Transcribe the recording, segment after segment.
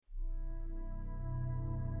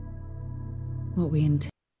What we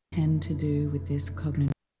intend to do with this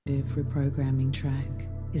cognitive reprogramming track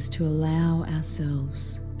is to allow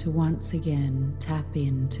ourselves to once again tap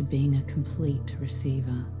into being a complete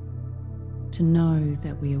receiver, to know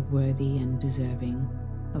that we are worthy and deserving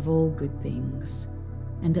of all good things,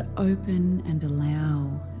 and to open and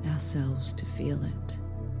allow ourselves to feel it.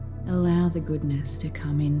 Allow the goodness to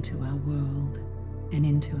come into our world and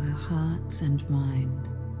into our hearts and mind.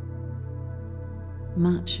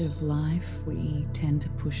 Much of life we tend to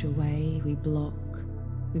push away, we block,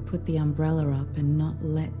 we put the umbrella up and not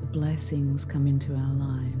let the blessings come into our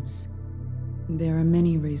lives. There are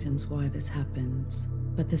many reasons why this happens,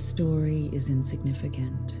 but the story is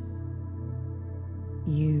insignificant.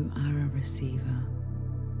 You are a receiver,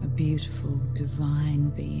 a beautiful,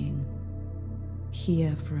 divine being,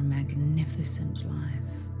 here for a magnificent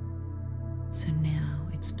life. So now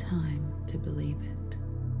it's time to believe it.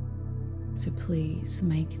 So please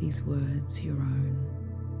make these words your own.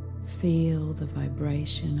 Feel the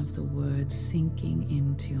vibration of the words sinking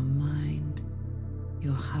into your mind,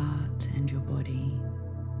 your heart, and your body.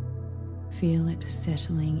 Feel it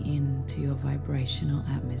settling into your vibrational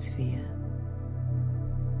atmosphere.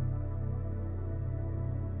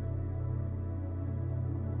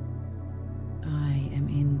 I am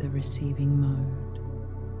in the receiving mode.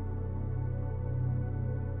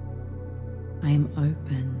 I am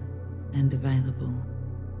open and available.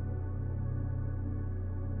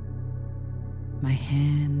 My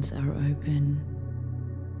hands are open.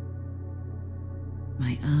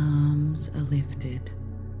 My arms are lifted.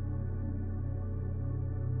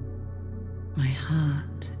 My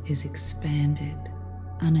heart is expanded,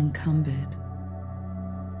 unencumbered.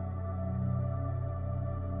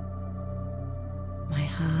 My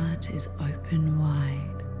heart is open wide.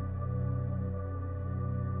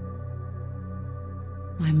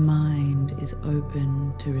 My mind is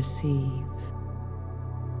open to receive.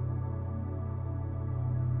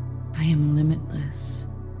 I am limitless.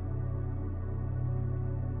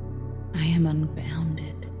 I am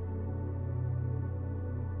unbounded.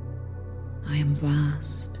 I am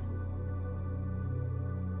vast.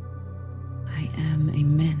 I am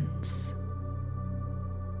immense.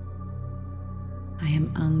 I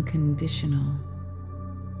am unconditional.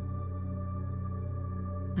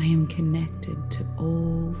 I am connected to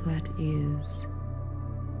all that is.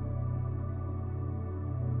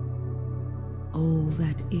 All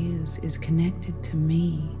that is connected to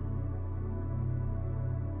me.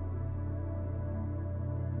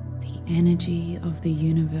 The energy of the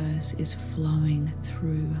universe is flowing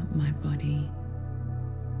through my body.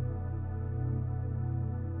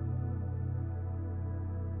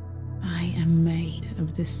 I am made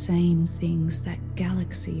of the same things that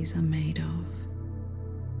galaxies are made of.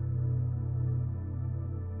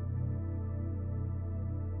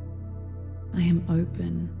 I am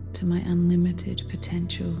open to my unlimited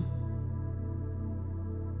potential.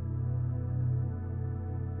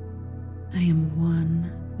 I am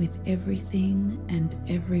one with everything and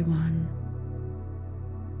everyone.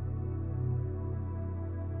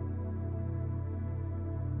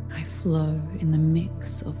 I flow in the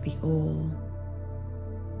mix of the all.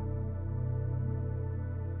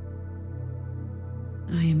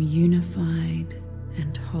 I am unified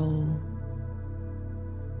and whole.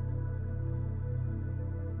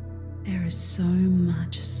 There is so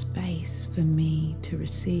much space for me to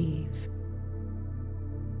receive.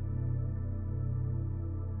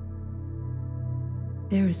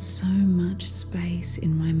 There is so much space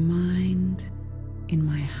in my mind, in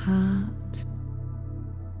my heart,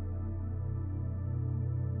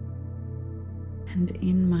 and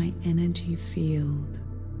in my energy field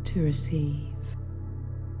to receive.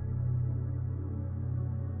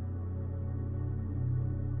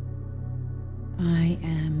 I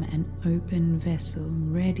am an open vessel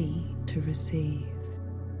ready to receive.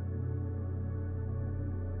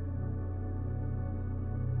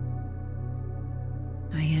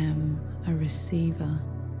 I am a receiver.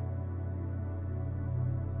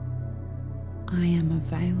 I am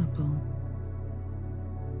available.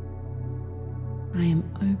 I am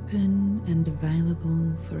open and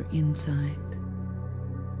available for insight.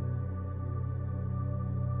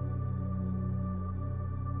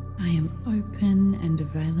 I am open and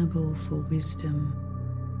available for wisdom.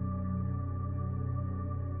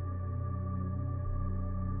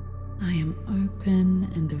 I am open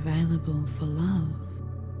and available for love.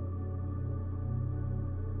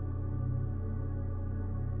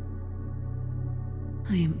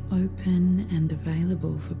 I am open and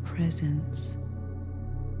available for presence.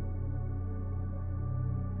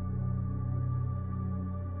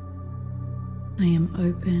 I am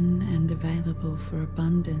open and available for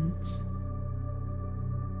abundance.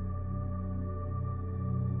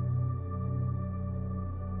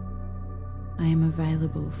 I am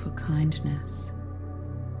available for kindness.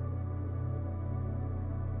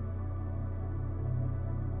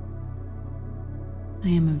 I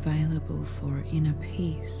am available for inner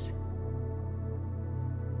peace.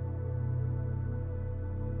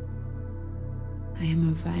 I am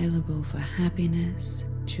available for happiness,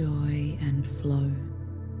 joy, and flow.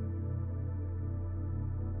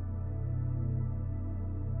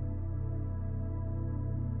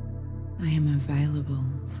 I am available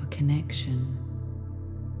for connection.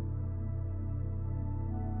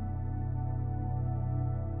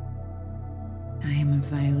 I am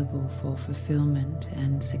available for fulfillment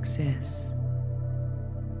and success.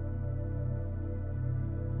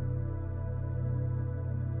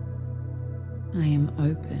 I am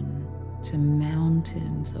open to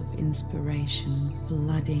mountains of inspiration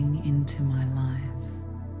flooding into my life.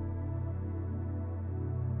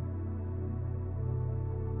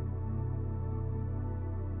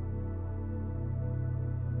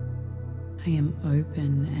 I am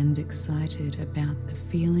open and excited about the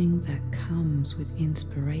feeling that comes with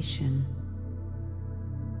inspiration.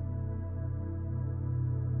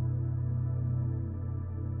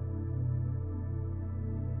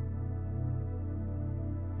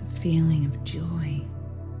 The feeling of joy.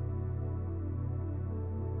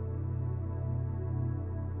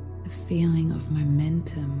 The feeling of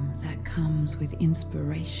momentum that comes with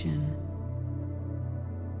inspiration.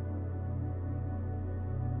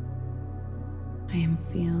 I am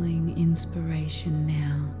feeling inspiration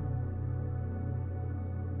now.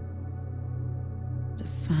 The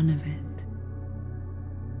fun of it,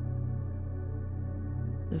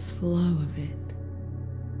 the flow of it,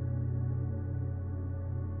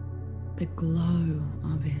 the glow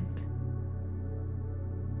of it,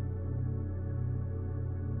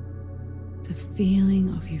 the feeling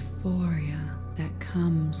of euphoria that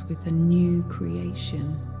comes with a new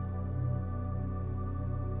creation.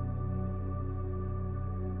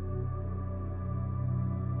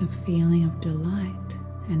 The feeling of delight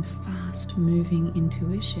and fast-moving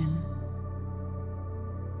intuition.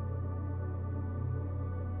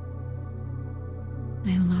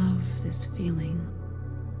 I love this feeling.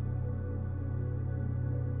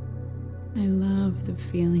 I love the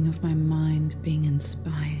feeling of my mind being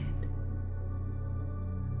inspired.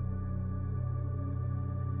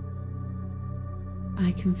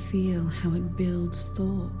 I can feel how it builds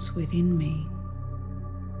thoughts within me.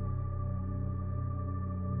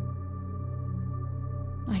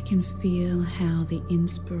 I can feel how the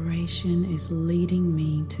inspiration is leading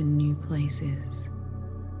me to new places.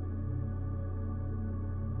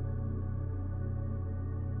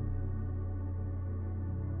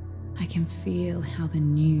 I can feel how the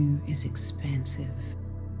new is expansive.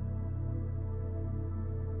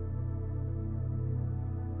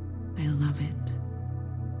 I love it.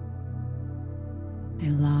 I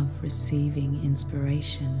love receiving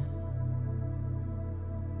inspiration.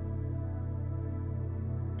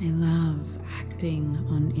 I love acting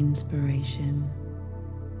on inspiration.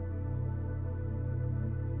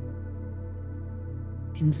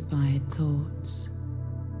 Inspired thoughts,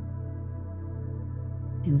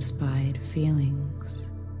 inspired feelings,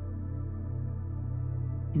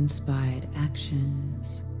 inspired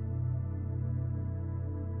actions,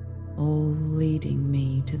 all leading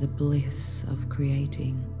me to the bliss of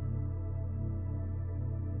creating.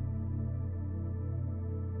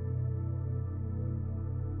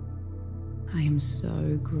 I am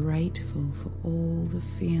so grateful for all the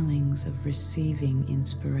feelings of receiving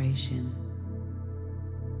inspiration.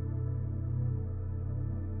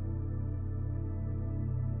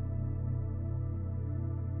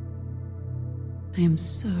 I am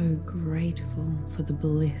so grateful for the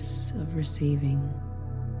bliss of receiving.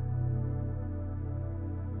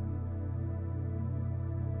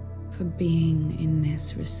 For being in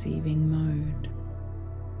this receiving mode.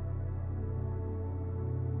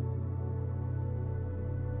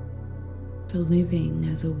 For living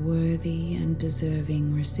as a worthy and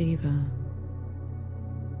deserving receiver.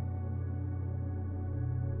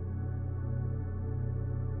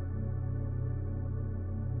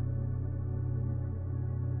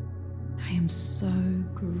 I am so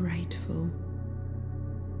grateful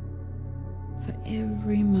for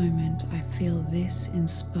every moment I feel this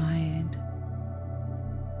inspired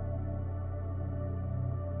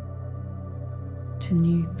to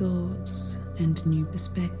new thoughts and new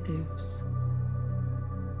perspectives.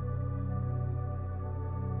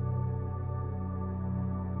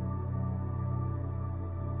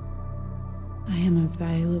 I am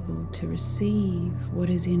available to receive what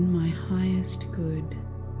is in my highest good.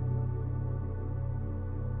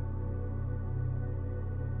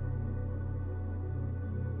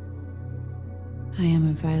 I am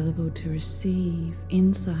available to receive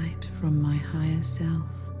insight from my higher self.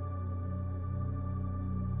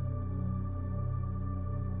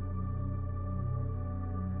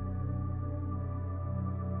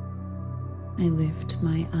 I lift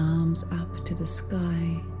my arms up to the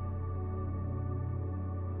sky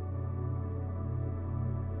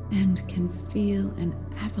and can feel an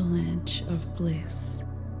avalanche of bliss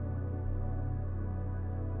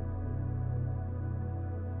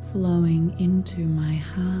flowing into my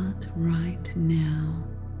heart right now.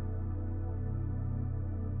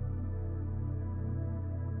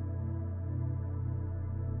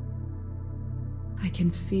 I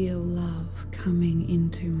can feel love coming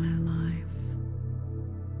into my life.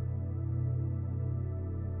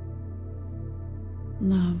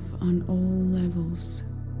 Love on all levels.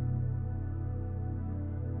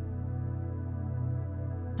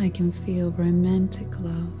 I can feel romantic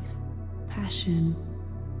love, passion,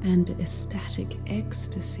 and ecstatic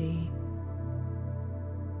ecstasy.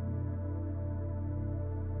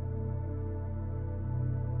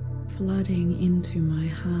 Flooding into my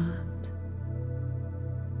heart,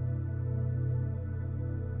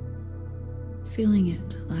 filling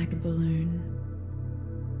it like a balloon.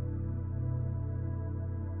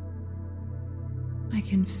 I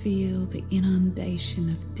can feel the inundation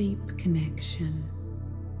of deep connection.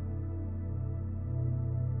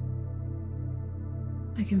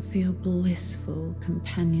 I can feel blissful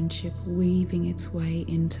companionship weaving its way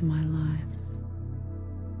into my life.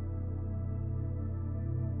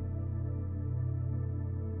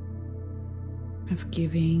 Of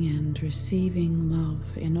giving and receiving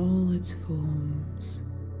love in all its forms.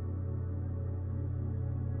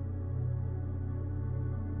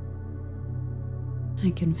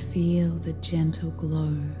 I can feel the gentle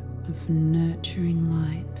glow of nurturing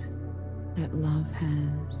light that love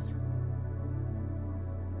has.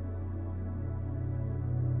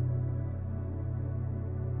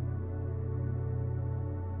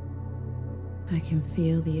 I can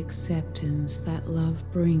feel the acceptance that love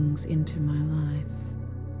brings into my life.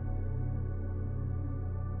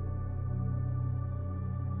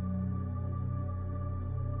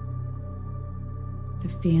 The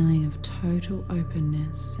feeling of total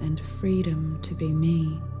openness and freedom to be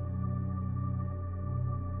me.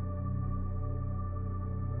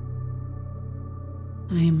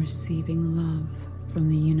 I am receiving love from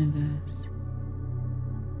the universe.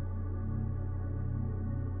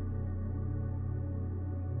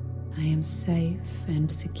 I am safe and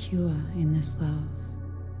secure in this love.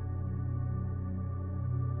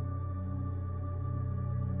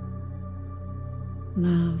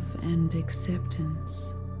 Love and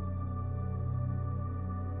acceptance.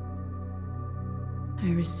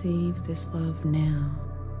 I receive this love now.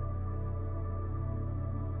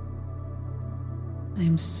 I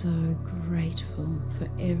am so grateful for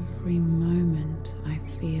every moment I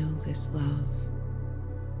feel this love.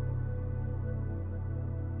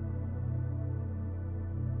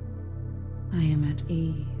 I am at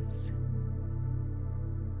ease.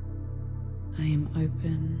 I am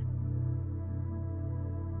open.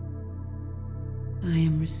 I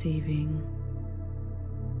am receiving.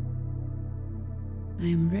 I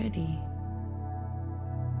am ready.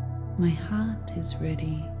 My heart is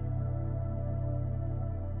ready.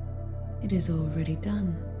 It is already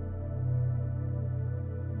done.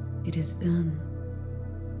 It is done.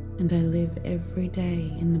 And I live every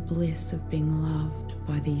day in the bliss of being loved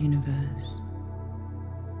by the universe.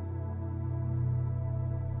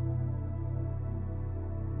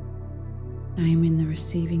 I am in the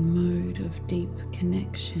receiving mode of deep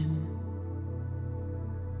connection.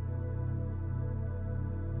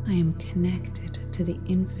 I am connected to the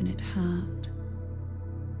infinite heart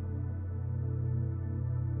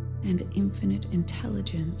and infinite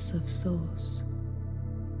intelligence of Source.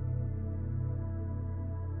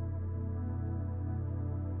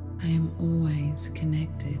 I am always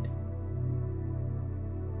connected.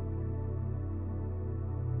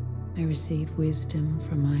 I receive wisdom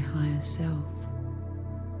from my higher self.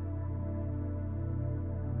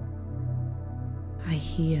 I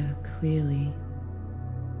hear clearly.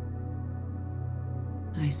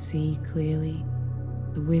 I see clearly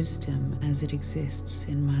the wisdom as it exists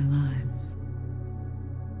in my life.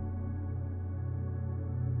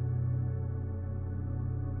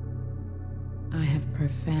 I have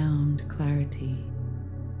profound clarity.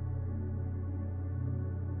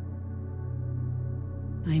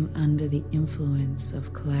 I am under the influence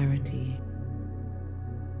of clarity.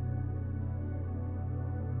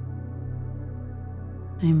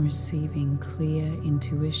 I am receiving clear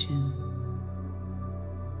intuition.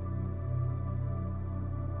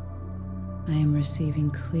 I I am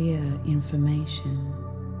receiving clear information.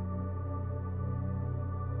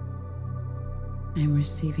 I am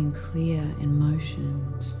receiving clear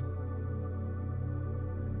emotions.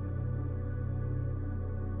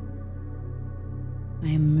 I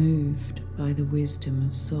am moved by the wisdom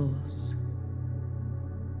of Source.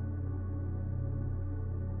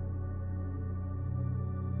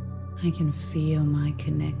 I can feel my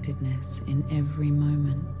connectedness in every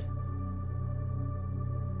moment.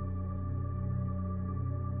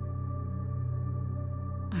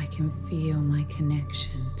 I can feel my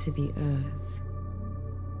connection to the earth.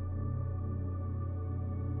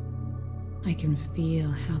 I can feel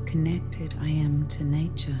how connected I am to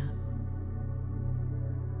nature.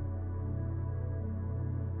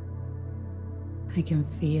 I can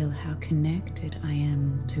feel how connected I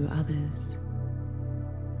am to others.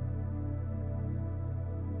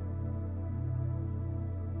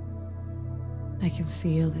 I can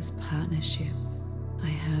feel this partnership I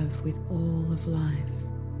have with all of life.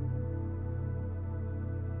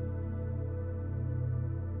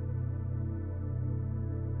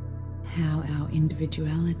 How our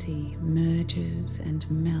individuality merges and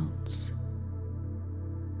melts.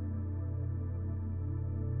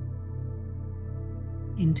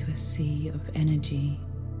 Into a sea of energy.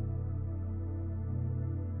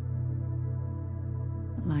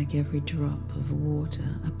 Like every drop of water,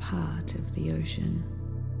 a part of the ocean.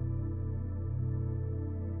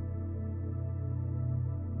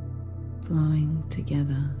 Flowing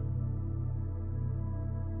together.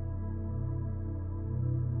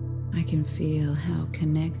 I can feel how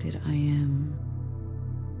connected I am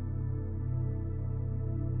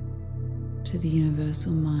to the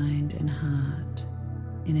universal mind and heart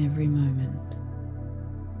in every moment.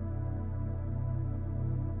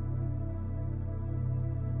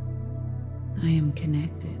 I am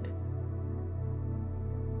connected.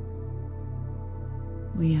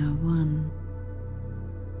 We are one.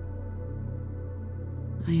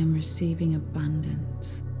 I am receiving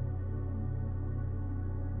abundance.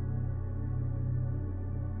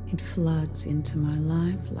 It floods into my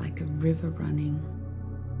life like a river running.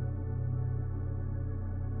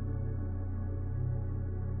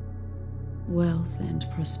 Wealth and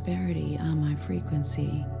prosperity are my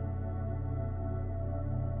frequency.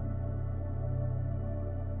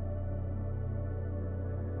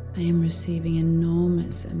 I am receiving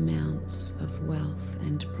enormous amounts of wealth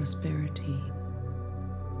and prosperity.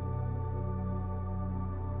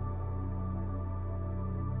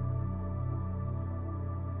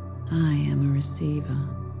 I am a receiver.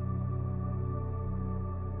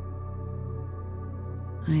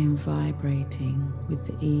 I am vibrating with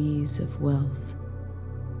the ease of wealth.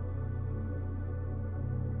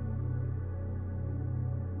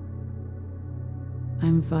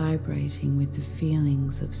 I'm vibrating with the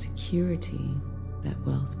feelings of security that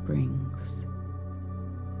wealth brings.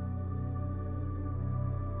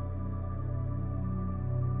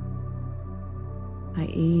 I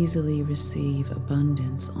easily receive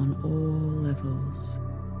abundance on all levels.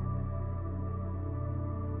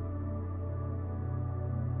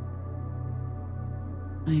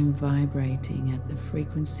 I am vibrating at the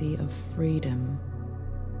frequency of freedom.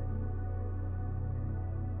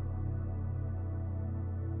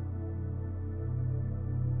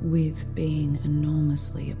 With being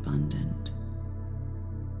enormously abundant.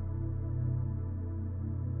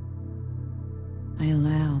 I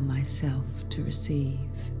allow myself to receive.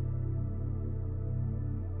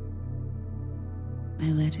 I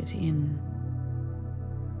let it in.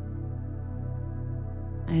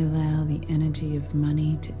 I allow the energy of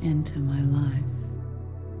money to enter my life.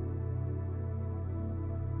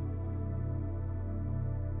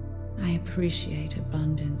 I appreciate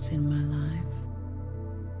abundance in my life.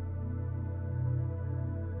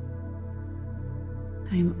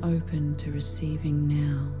 I am open to receiving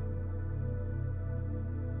now.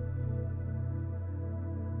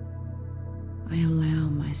 I allow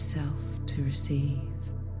myself to receive.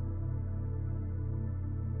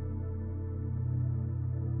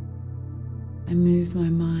 I move my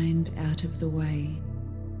mind out of the way.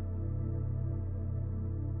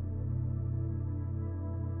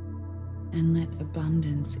 And let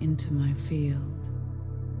abundance into my field.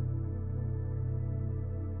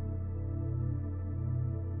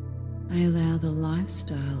 I allow the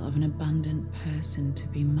lifestyle of an abundant person to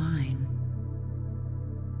be mine.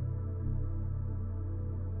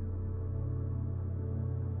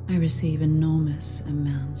 I receive enormous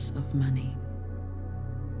amounts of money.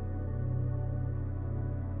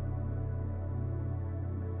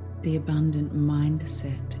 The abundant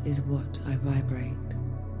mindset is what I vibrate.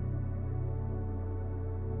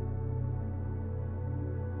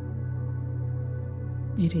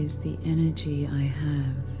 It is the energy I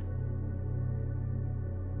have.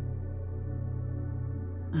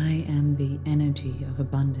 I am the energy of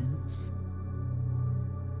abundance.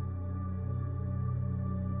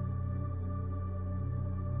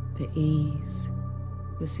 The ease,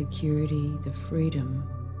 the security, the freedom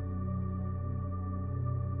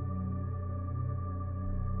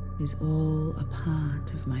is all a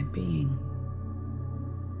part of my being.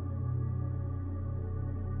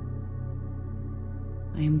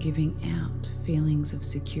 I am giving out feelings of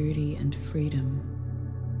security and freedom.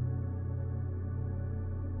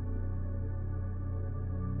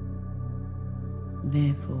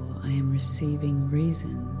 Therefore, I am receiving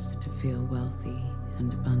reasons to feel wealthy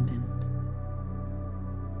and abundant.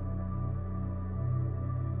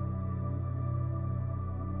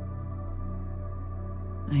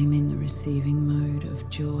 I am in the receiving mode of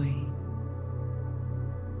joy.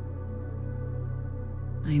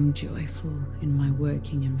 I am joyful in my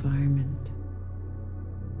working environment.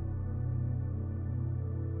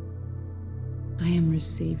 I am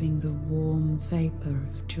receiving the warm vapor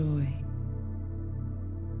of joy.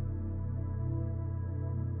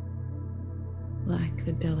 Like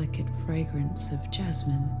the delicate fragrance of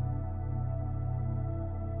jasmine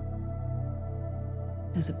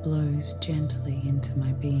as it blows gently into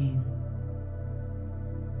my being.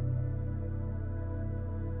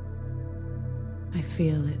 I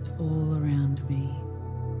feel it all around me,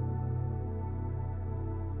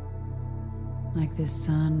 like the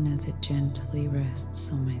sun as it gently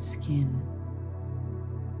rests on my skin.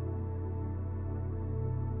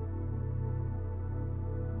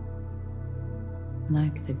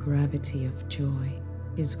 Like the gravity of joy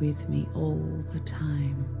is with me all the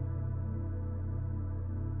time.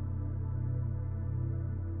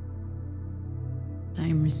 I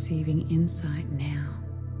am receiving insight now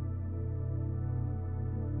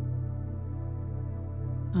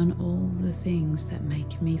on all the things that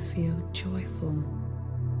make me feel joyful.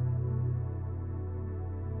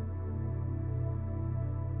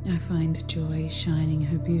 I find joy shining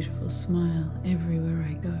her beautiful smile everywhere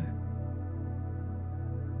I go.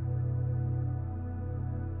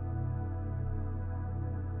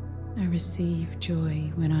 I receive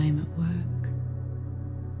joy when I am at work.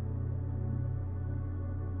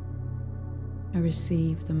 I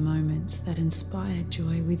receive the moments that inspire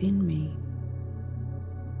joy within me.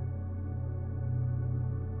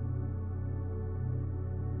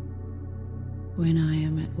 When I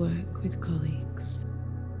am at work with colleagues,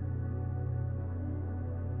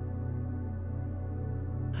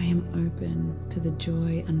 I am open to the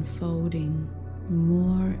joy unfolding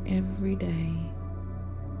more every day.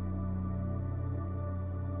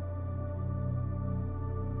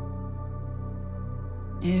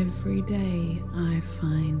 Every day I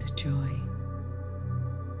find joy.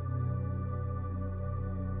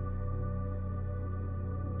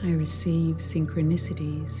 I receive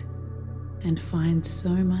synchronicities and find so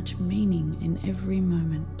much meaning in every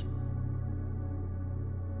moment.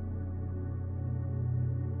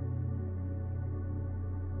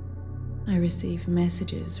 I receive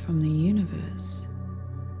messages from the universe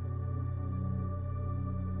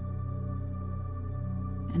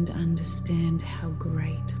and understand how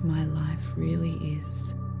great my life really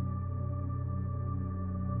is.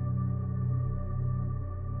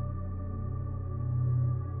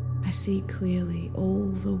 I see clearly all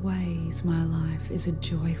the ways my life is a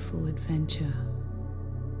joyful adventure.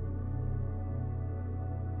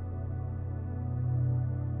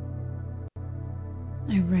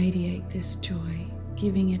 I radiate this joy,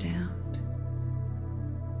 giving it out.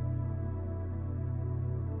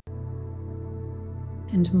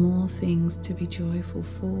 And more things to be joyful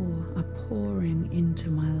for are pouring into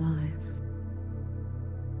my life.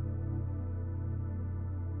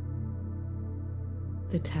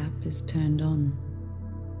 The tap is turned on,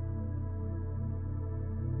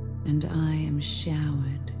 and I am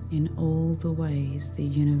showered in all the ways the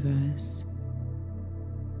universe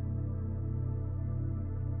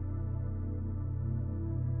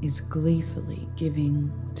is gleefully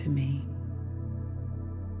giving to me.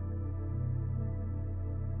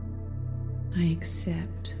 I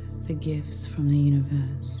accept the gifts from the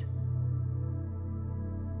universe.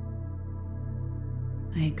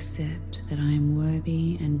 I accept that I am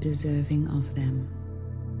worthy and deserving of them.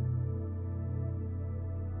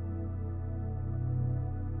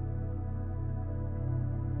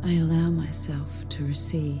 I allow myself to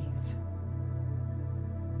receive.